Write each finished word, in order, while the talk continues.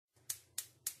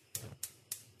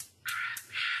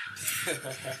What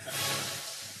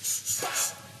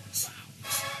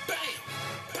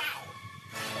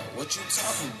you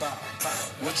talking about?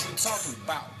 What you talking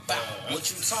about? What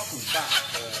you talking about?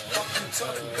 What you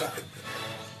talking about?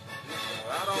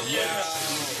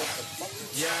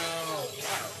 Yo,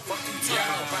 what you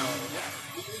talking about?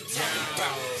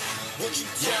 What you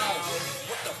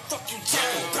what the fuck you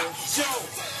talking about?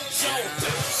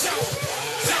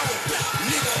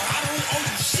 Nigga, I don't owe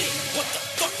you shit. What the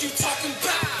fuck you talking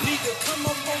about? Nigga, come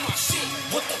up on my shit.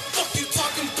 What the fuck you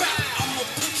talking about? I'ma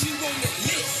put you on that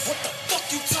list. What the fuck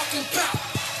you talking about?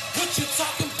 What you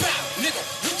talking about? Nigga,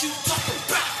 what you talking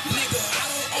about? Nigga, I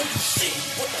don't owe you shit.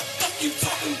 What the fuck you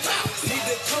talking about?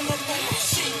 Nigga, come up on my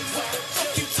shit. What the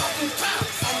fuck you talking about?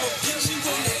 I'ma put you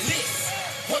on that list.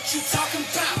 What you talking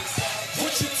about?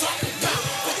 What you talking about?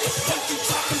 What the fuck you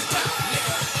talking about?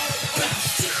 Nigga, about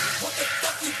shit. What the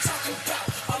fuck you talking about?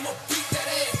 I'ma beat that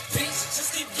ass, bitch.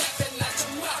 Just keep yapping out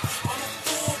your mouth. I'm a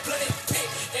full-blooded pig,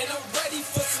 and I'm ready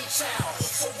for some chow.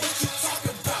 So what you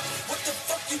talking about? What the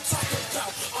fuck you talking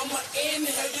about? I'ma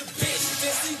inhale your bitch,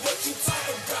 then see what you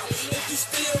talking about. If you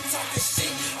still talking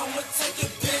shit, I'ma take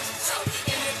your bitch out,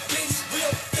 and that bitch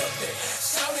real filthy.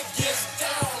 Shout it gets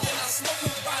down, and I smoke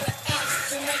it by the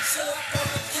ounce, and they chill up on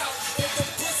the couch. If the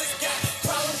pussy got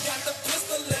problem, got the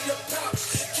pistol in the pouch.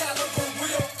 Caliber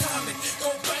real common, go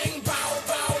bang, bow,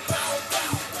 bow, bow,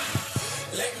 bow.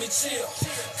 Let me chill,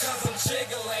 cause I'm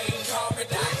jiggling. Call me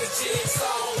Dr.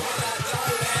 Jigsaw when I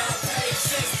don't have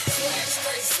patience. Swag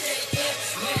straight skating,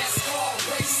 NASCAR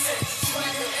racing.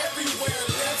 Swagger everywhere,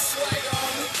 left swagger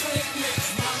on the picnic.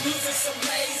 My music's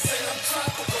amazing, I'm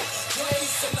tropical,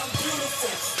 blazing, I'm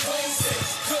beautiful, blazing.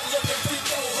 Good looking,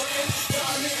 freako hooking.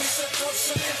 Y'all niggas should go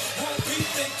shooting. Won't beat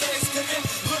the case cooking.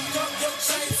 Look up your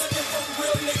chains looking for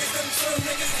real niggas, them true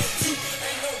niggas. You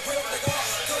ain't no real nigga,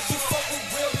 cause you fuck with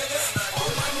real niggas.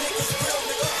 All my niggas real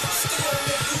nigga, still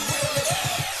make you real nigga.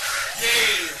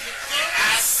 Yeah,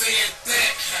 I said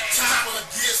that. Chopper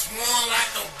gets one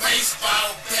like a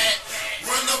baseball bat.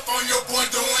 Run up on your boy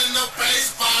doing the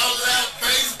baseball, left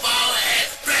baseball hat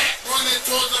back. Running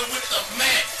towards him with the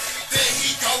mat. There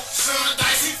he go, Shun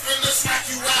dice, he finna smack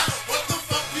you out. What the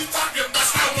fuck you talking about?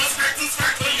 Smack one, smack two,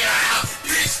 smack three, yeah.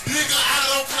 Bitch, nigga, I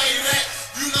don't play that.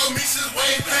 You know me since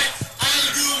way back. I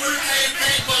ain't do it pay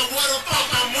back, but what the fuck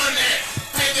my money at?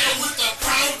 Pay that with the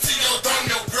crown to your dumb,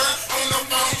 your girl. On the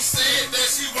phone said that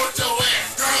she want your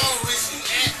ass. Girl, when she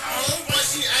at home, but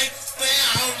she ain't staying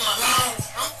home alone.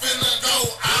 I'm finna go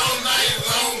all night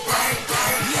long, boom,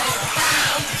 boom, boom,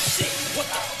 boom. Shit, what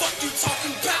the fuck you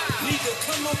talking about? Nigga,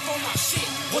 come up on my shit.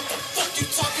 What the fuck you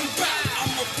talking about?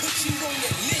 I'ma put you on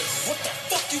that list. What the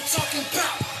fuck you talking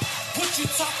about? What you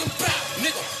talking about?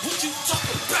 Nigga, what you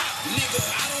talking about? Nigga,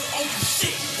 I don't owe you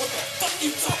shit. What the fuck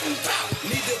you talking about?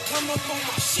 Nigga, come up on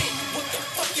my shit. What the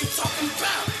fuck you talking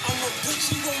about? I'ma put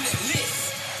you on that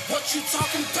list. What you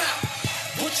talking about?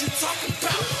 What you talking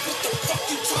about? What the fuck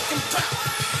you talking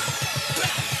about?